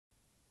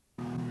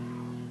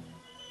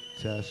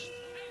test.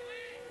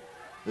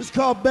 It's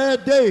called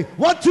Bad Day.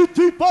 1, 2,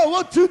 3, 4.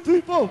 1, 2,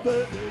 3, 4. Bad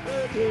day,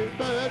 bad day,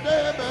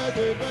 bad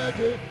day, bad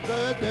day,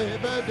 bad day, bad day,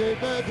 bad day,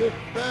 bad day,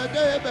 bad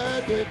day,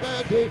 bad day,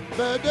 bad day,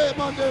 bad day,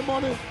 Monday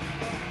morning.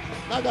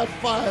 I got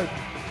fired.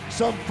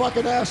 Some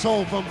fucking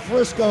asshole from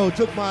Frisco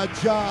took my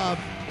job,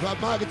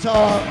 got my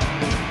guitar,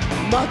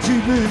 my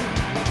TV.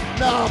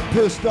 Now I'm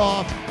pissed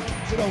off,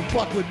 so don't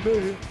fuck with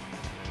me.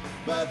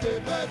 Bad day,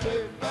 bad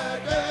day,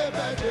 bad day,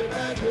 bad day,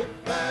 bad day,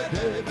 bad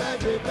day, bad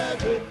day, bad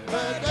day,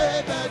 bad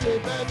day, bad day,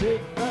 bad day,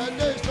 bad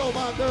day. Stole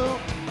my girl,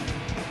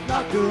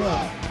 knocked her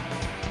up.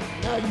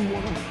 Now you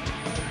wanna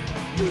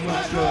use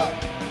my truck?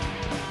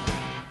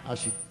 I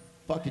should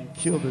fucking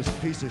kill this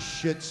piece of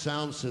shit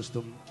sound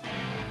system.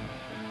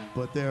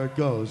 But there it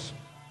goes.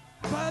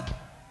 What?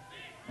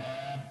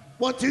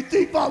 1, 2,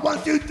 3, 4.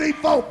 1, 2, 3,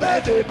 4.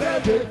 Bad day,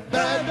 bad day,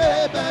 bad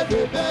day, bad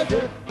day, bad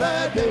day,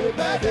 bad day,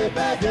 bad day,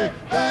 bad day,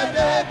 bad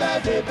day,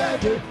 bad day,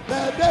 bad day,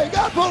 bad day.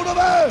 Got pulled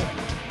over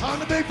on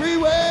the big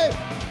freeway.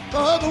 The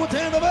husband was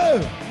hand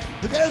over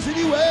the gas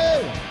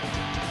anyway.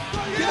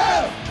 Get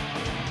out!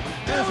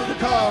 Gas in the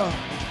car.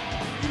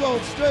 You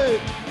going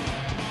straight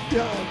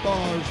behind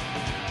bars.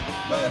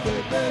 Bad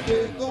day, bad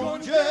day,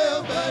 going to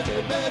jail. Bad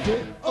day, bad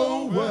day,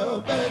 oh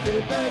well. Bad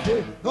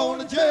day, going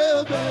to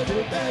jail. Bad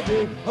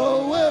day,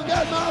 oh well.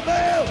 Got my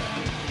bail,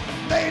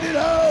 made it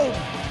home.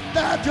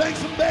 Now I drank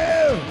some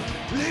beer.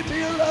 Leave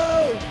me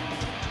alone.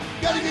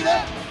 Gotta get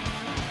up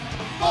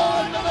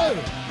for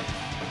another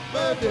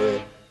bad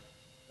day.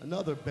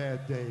 Another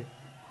bad day.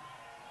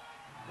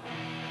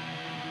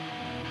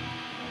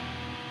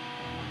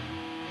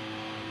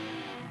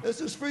 This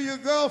is for your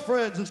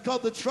girlfriends. It's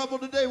called The Trouble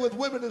Today with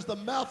Women is the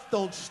Mouth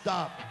Don't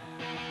Stop.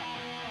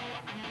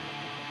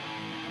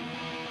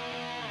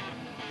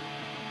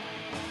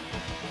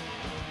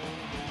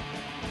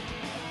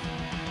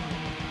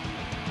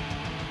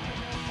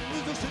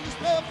 Just in the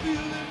spell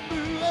feeling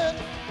blue,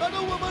 but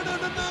a woman in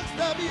a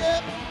non-stop,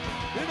 yeah.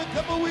 In a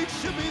couple weeks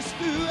she'll be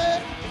stewed.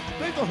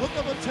 Make the hook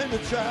of a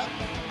tender trap.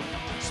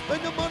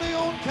 Spend your money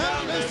on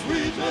countless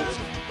reasons.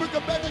 Brick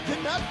a bed that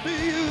cannot be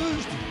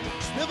used.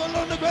 Snivel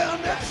on the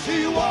ground that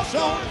she walks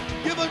on,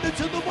 giving it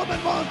to the woman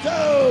wants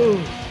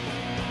to.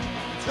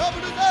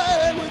 Trouble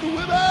today with the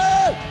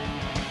women,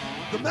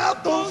 the mouth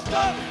don't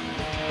stop.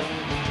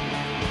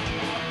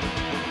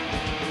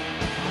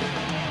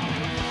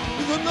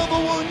 There's another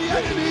one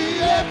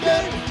yakety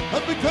yakking,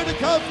 up in credit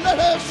cards, let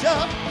her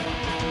shop.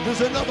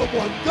 There's another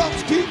one,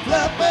 gums keep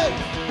flapping,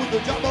 with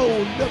the job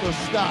will never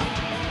stop.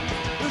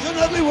 There's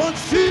an ugly one,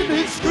 she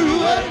needs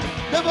screwing,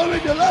 never in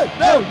your life,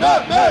 no,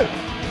 no,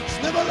 no.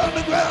 Snivel on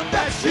the ground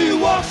that she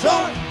walks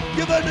on,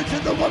 giving it to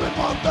the woman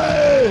one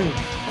thing.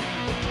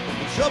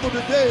 The trouble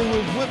today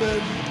with women,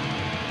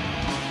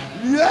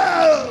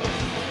 yeah!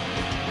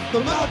 The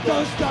mouth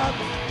don't stop.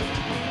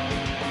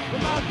 The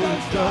mouth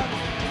don't stop.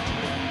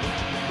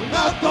 The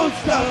mouth don't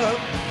stop.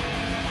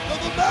 No,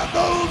 the mouth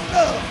don't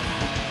stop.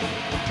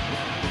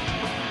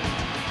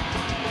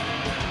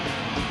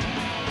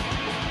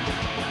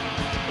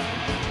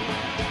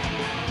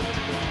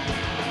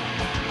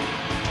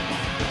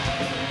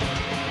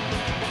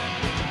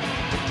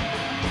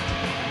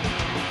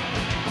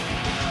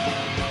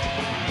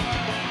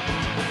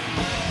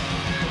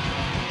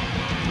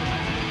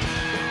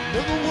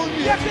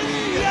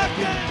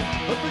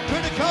 Up in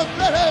credit cards,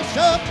 let her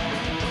shop.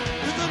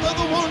 There's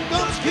another one,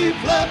 guns keep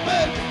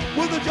flapping,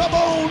 with the job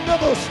on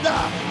never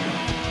stop.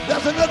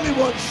 There's an ugly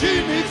one,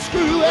 she needs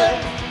screwing,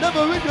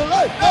 never in your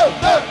life, no,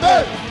 no,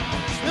 no.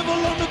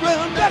 Snivel on the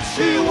ground that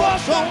she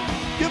walks on,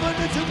 giving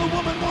it to the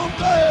woman one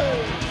day.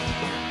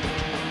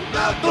 The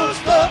mouth don't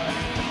stop.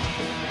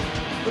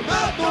 The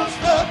mouth don't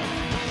stop.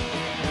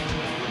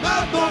 The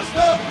mouth don't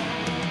stop.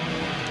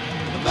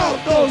 The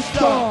mouth don't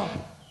stop.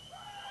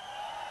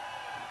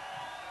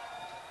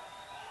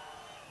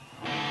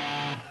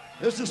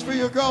 This is for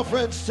your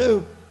girlfriends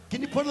too.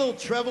 Can you put a little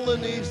treble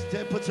in these?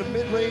 Put some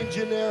mid-range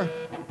in there.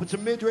 Put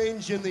some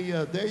mid-range in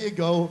the, there you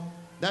go.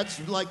 That's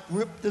like,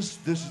 rip this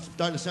is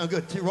starting to sound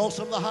good. Roll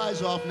some of the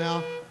highs off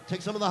now.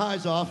 Take some of the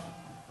highs off.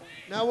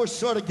 Now we're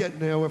sort of getting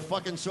there. We're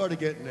fucking sort of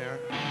getting there.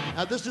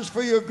 Now this is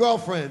for your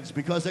girlfriends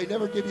because they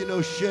never give you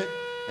no shit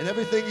and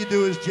everything you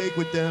do is Jake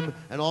with them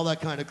and all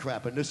that kind of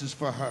crap. And this is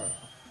for her.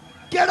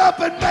 Get up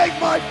and make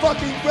my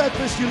fucking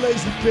breakfast, you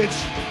lazy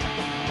bitch.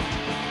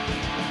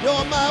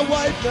 You're my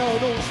wife now,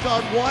 don't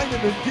start whining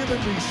and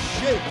giving me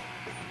shit.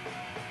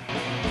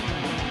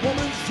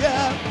 Woman's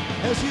job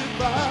as you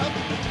vibe,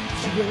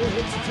 she wears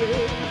a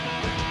tail.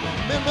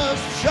 Men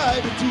must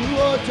try to do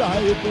or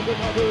die with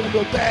another in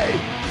the bay.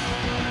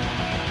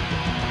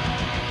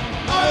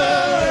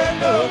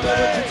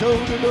 Never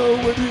told her no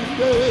wedding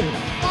day.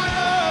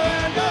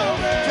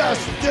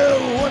 Just do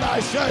what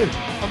I say.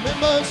 A man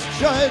must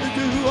try to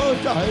do or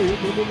die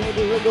with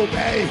another in the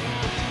bay.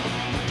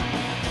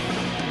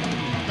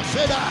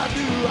 Said I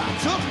do, I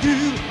took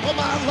you for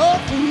my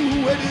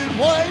lawful wedded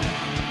wife.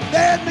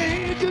 That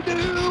means you do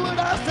what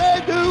I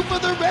say do for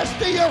the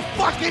rest of your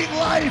fucking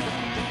life.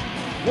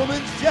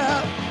 Woman's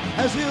job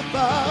as if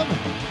I'm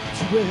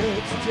to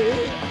wear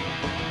today.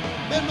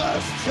 Men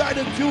must try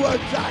to do or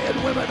die,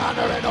 and women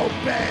honor and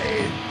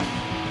obey.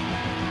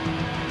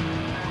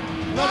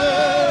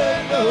 Honor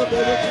and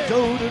obey, what you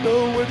told to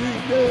know what he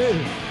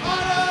did.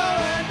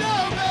 Honor and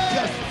obey,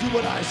 just do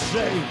what I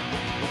say.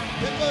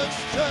 Men must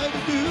try to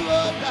do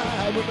or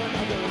die, women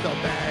honor and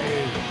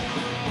obey.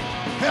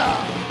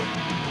 Yeah.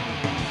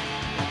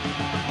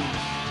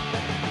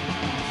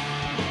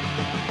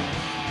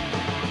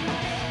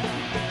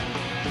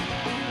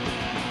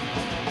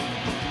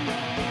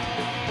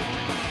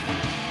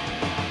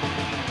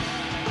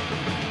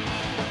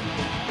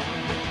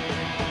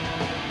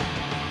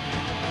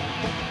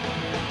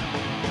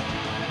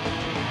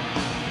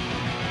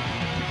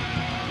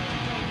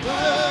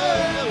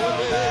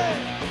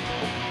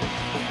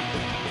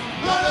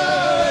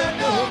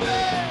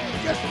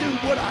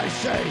 What I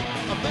say,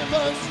 a man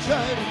must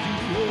try to do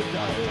or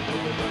die.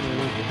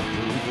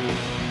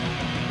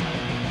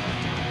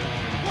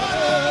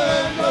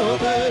 Honor and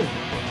obey,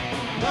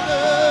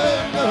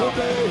 honor and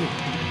obey,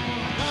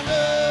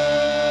 honor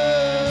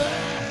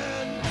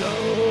and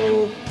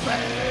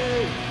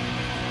obey.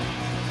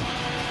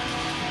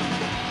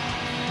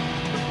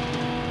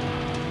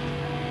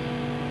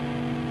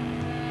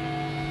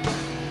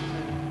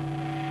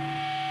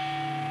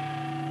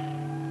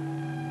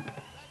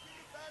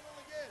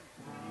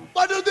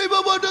 One, two,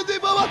 three,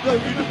 four, I'm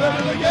going to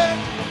battle again.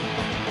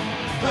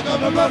 Back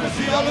on the road to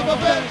see all of my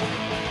friends.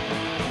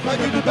 Back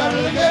into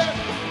battle again.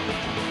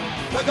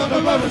 Back on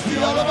the road to see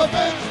all of my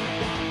friends.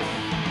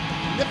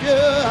 If you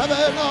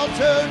haven't all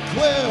turned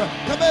queer,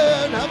 come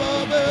in, have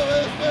a beer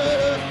with me.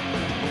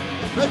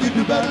 Back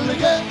into battle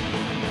again.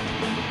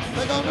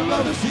 Back on the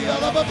road to see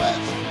all of my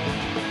friends.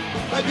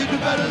 Back into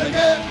battle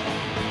again.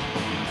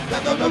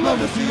 Back on the road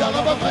to see all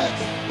of my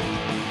friends.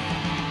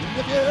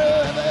 If you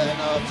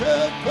haven't all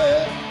turned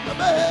queer, come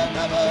in,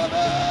 have a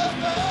beer.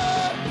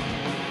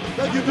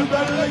 Back into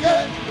battle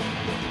again.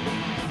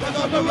 Back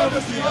on the road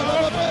to see all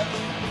of my friends.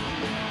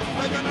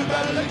 Back into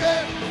battle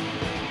again.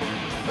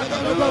 Back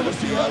on the road to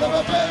see all of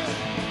my friends.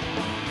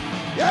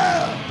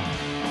 Yeah!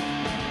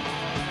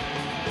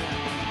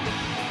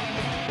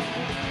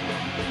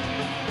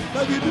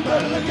 Back into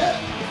battle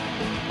again.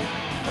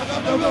 Back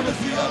on the road to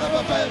see all of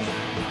my friends.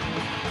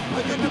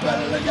 Back into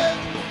battle again.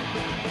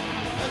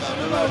 Back on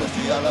the road to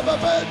see all of my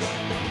friends.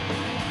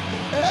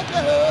 And you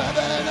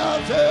haven't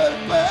altered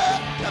where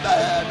the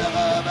man of a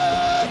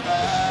man.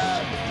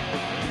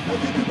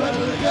 Back into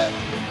battle again.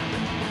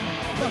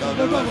 Back on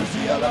the road to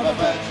see all of my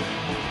friends.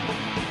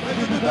 Back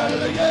into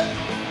battle again.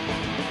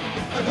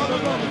 Back on the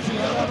road to see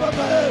all of my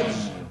friends.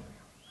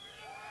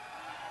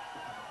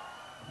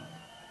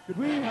 Could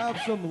we have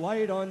some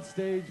light on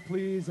stage,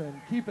 please,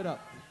 and keep it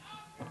up?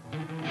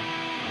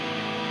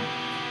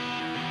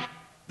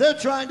 They're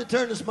trying to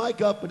turn this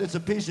mic up, but it's a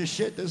piece of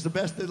shit. This is the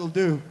best it'll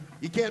do.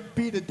 You can't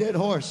beat a dead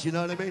horse, you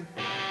know what I mean?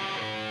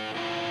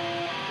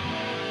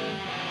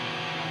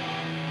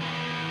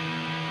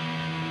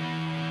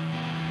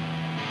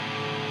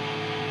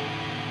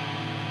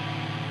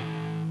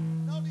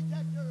 No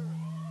detector.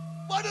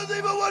 One, two,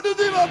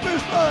 three, beer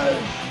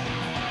stars.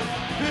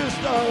 Beer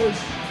stars.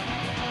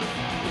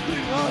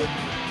 Green heart.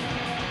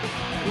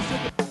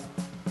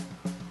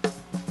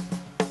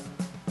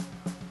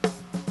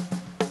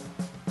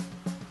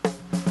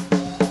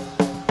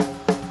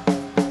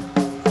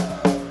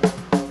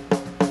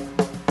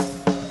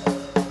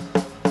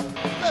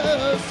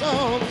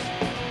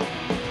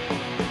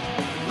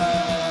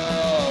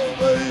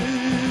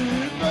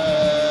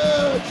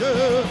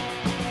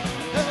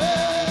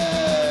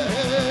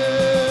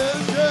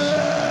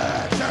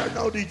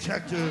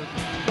 Detective.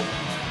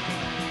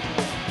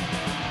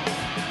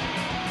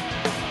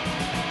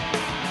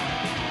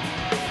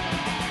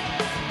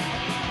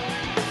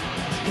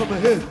 Come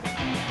ahead.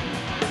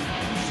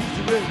 Shoot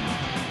your ring.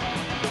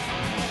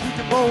 Shoot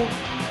your bone.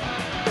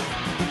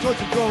 The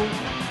torture drone.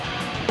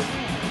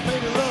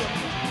 Pain and love.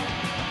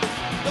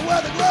 The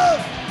weather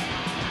glove.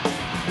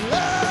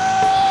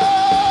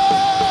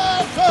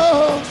 Love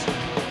songs.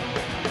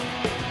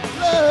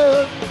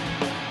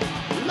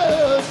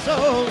 Love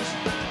songs.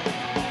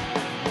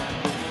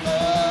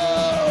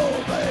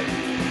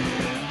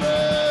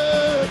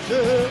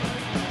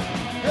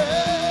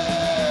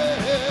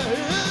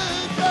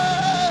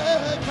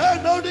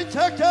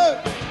 Detector.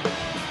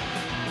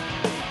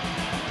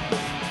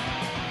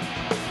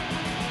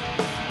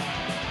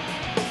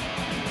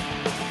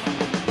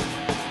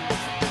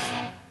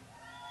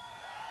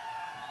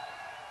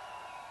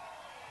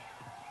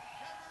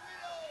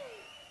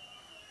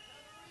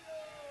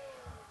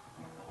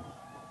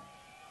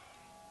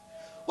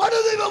 What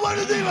is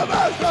even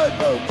last night,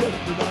 bro?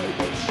 Tonight,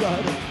 get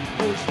shot.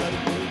 First night,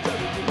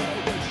 tonight,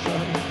 get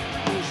shot.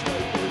 First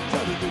night,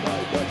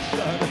 tonight, get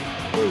shot.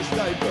 First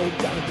night,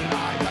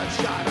 tonight, get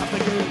shot up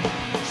again.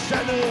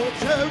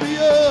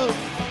 Sanitarium.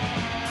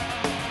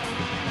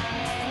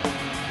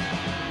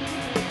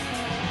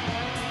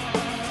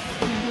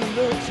 You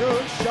let your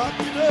shot,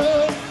 you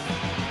know.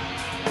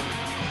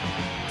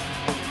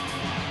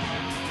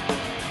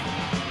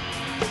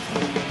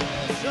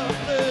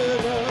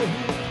 Something I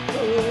hear,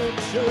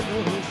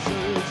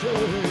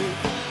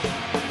 surgery.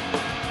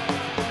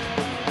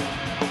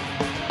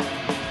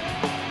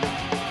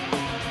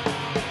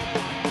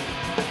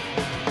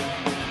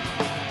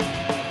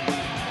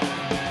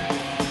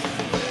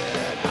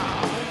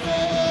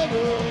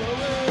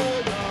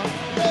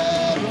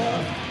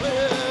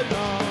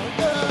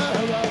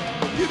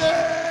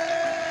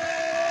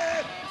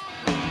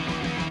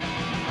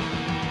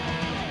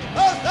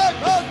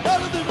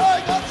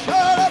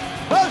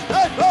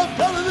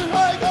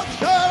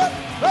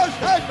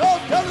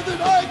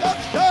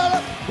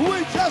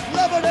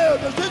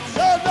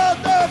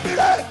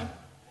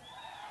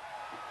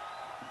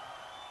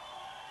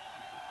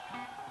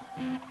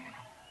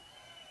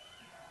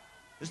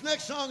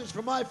 next song is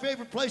from my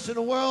favorite place in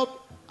the world.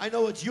 I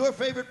know it's your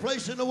favorite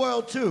place in the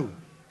world, too.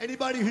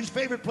 Anybody whose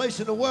favorite place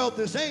in the world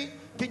this ain't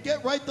can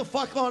get right the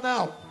fuck on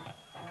out.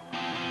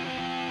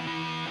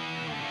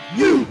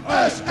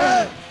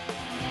 USA!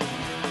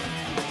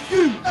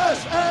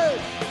 USA!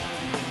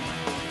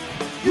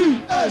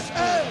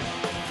 USA!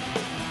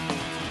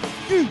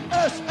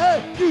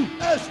 USA!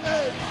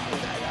 USA!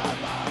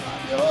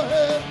 Your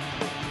head,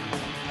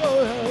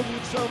 go ahead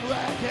with some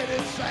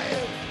rat-headed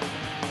sand.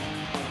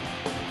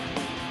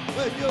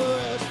 When your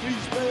ass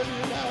keeps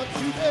spelling out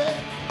today,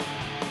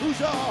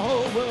 who's our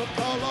whole world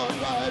call on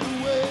right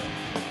away?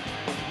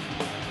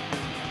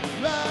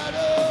 Right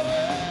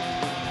away.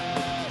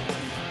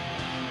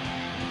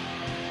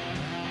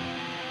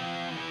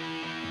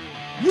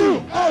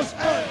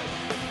 USA!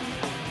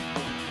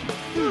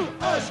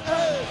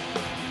 USA!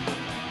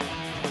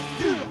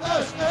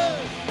 USA!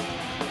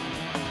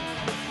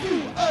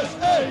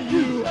 USA!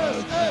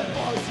 USA!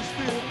 Voices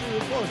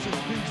spirit, voices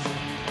peace.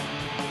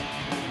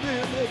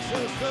 Man makes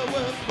us the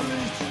West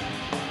police.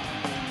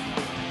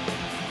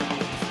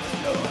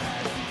 Your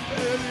ass is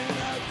spelling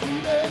out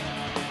today,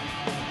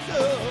 so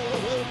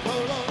we'll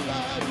call on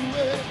right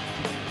away.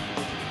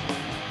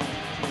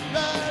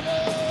 Right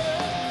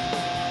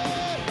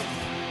away.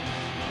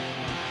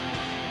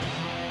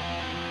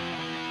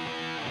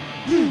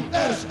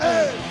 USA!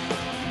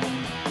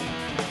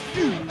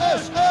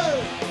 USA!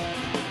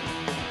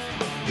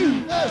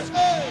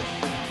 USA!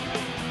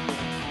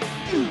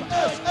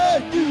 USA!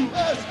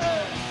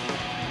 USA!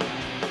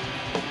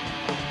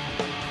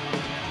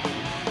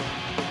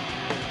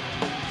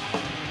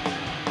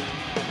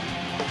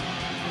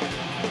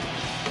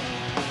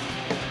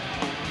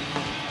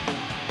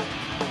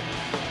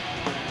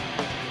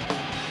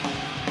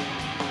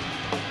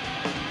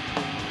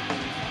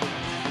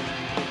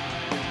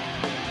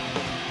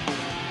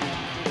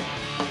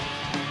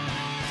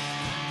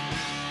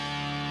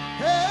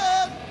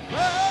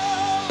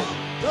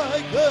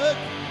 Good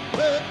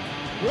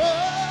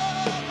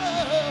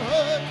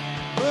brotherhood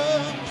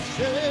from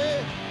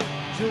sea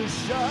to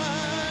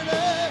shining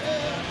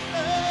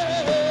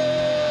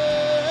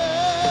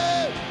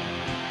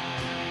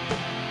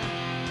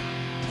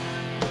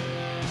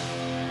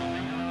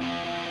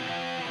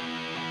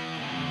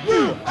USA!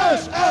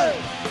 USA!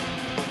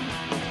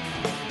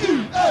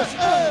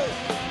 USA!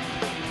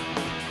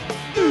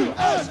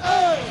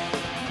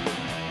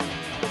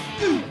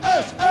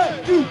 USA!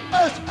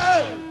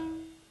 USA!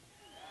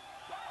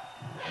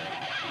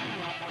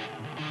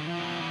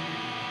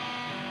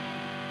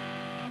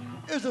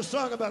 Here's a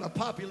song about a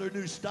popular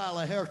new style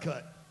of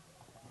haircut.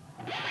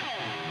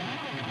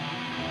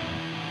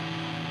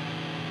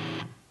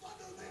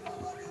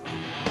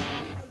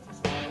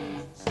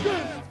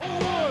 Skin,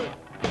 alright!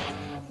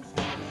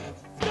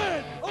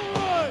 Skin,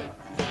 alright!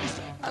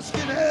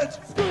 Skinheads?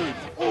 Skin,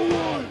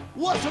 alright!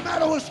 What's the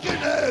matter with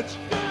skinheads?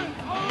 Skin,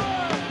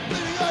 alright!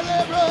 Bleeding our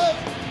laborers,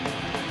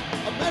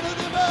 a men of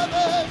the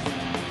brothers,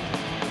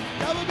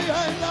 covered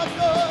behind locked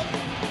doors,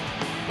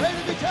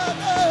 waiting each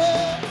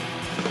other.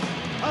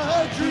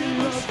 I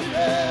dream of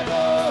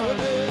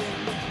Trocadero,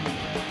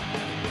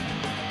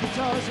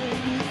 guitars and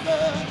new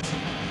guns,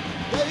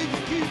 they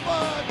can keep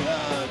our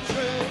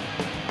country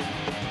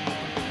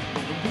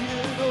from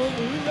being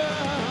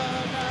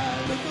overrun. I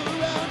look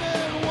around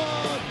and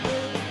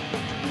wonder,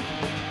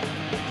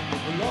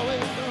 we'll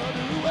always run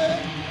away,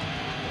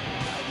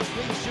 like a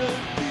station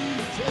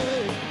DJ.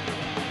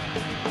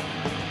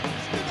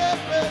 Skinhead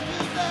friends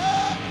is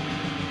there,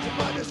 so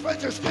my best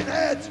friends are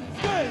skinheads.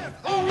 Skin,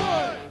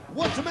 alright!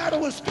 What's the matter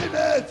with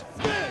skinheads?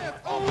 Skin,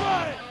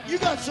 alright! You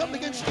got something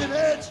against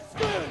skinheads?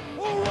 Skin,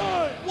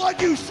 alright!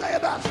 What'd you say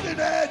about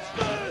skinheads?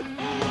 Skin,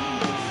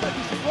 alright! Said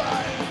you should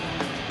cry.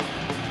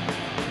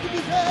 Give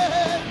his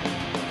head.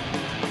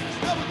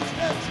 Stop with the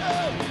step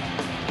show.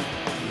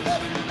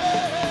 Never do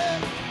that.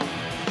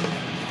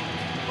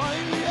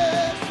 Find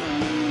the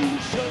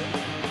solution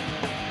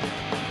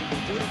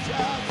to the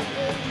jobs of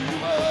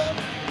everyone.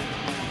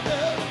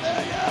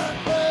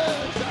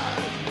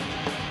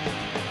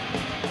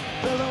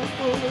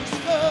 Full of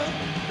stuff,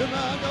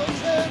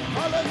 commandos and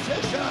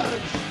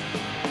politicians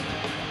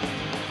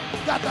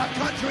got the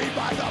country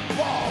by the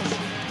balls.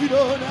 You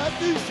don't have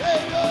to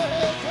shave your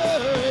head to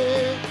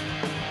it.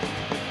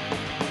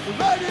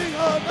 Writing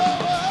on the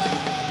wall.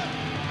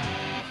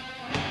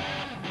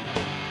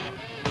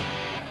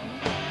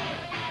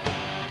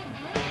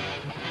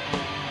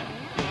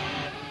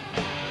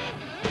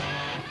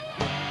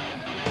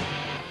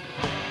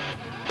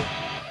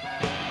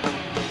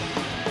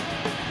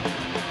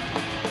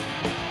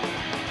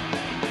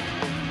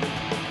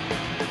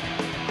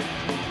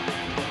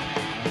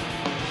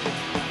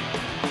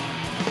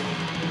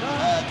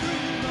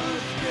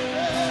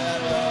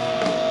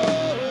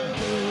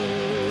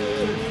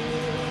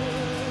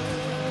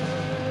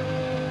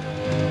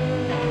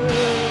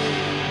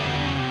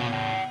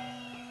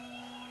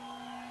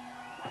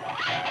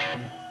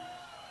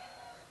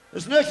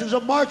 This next is a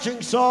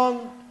marching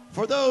song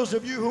for those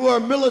of you who are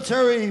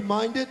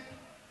military-minded,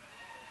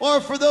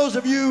 or for those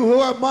of you who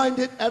are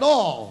minded at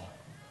all.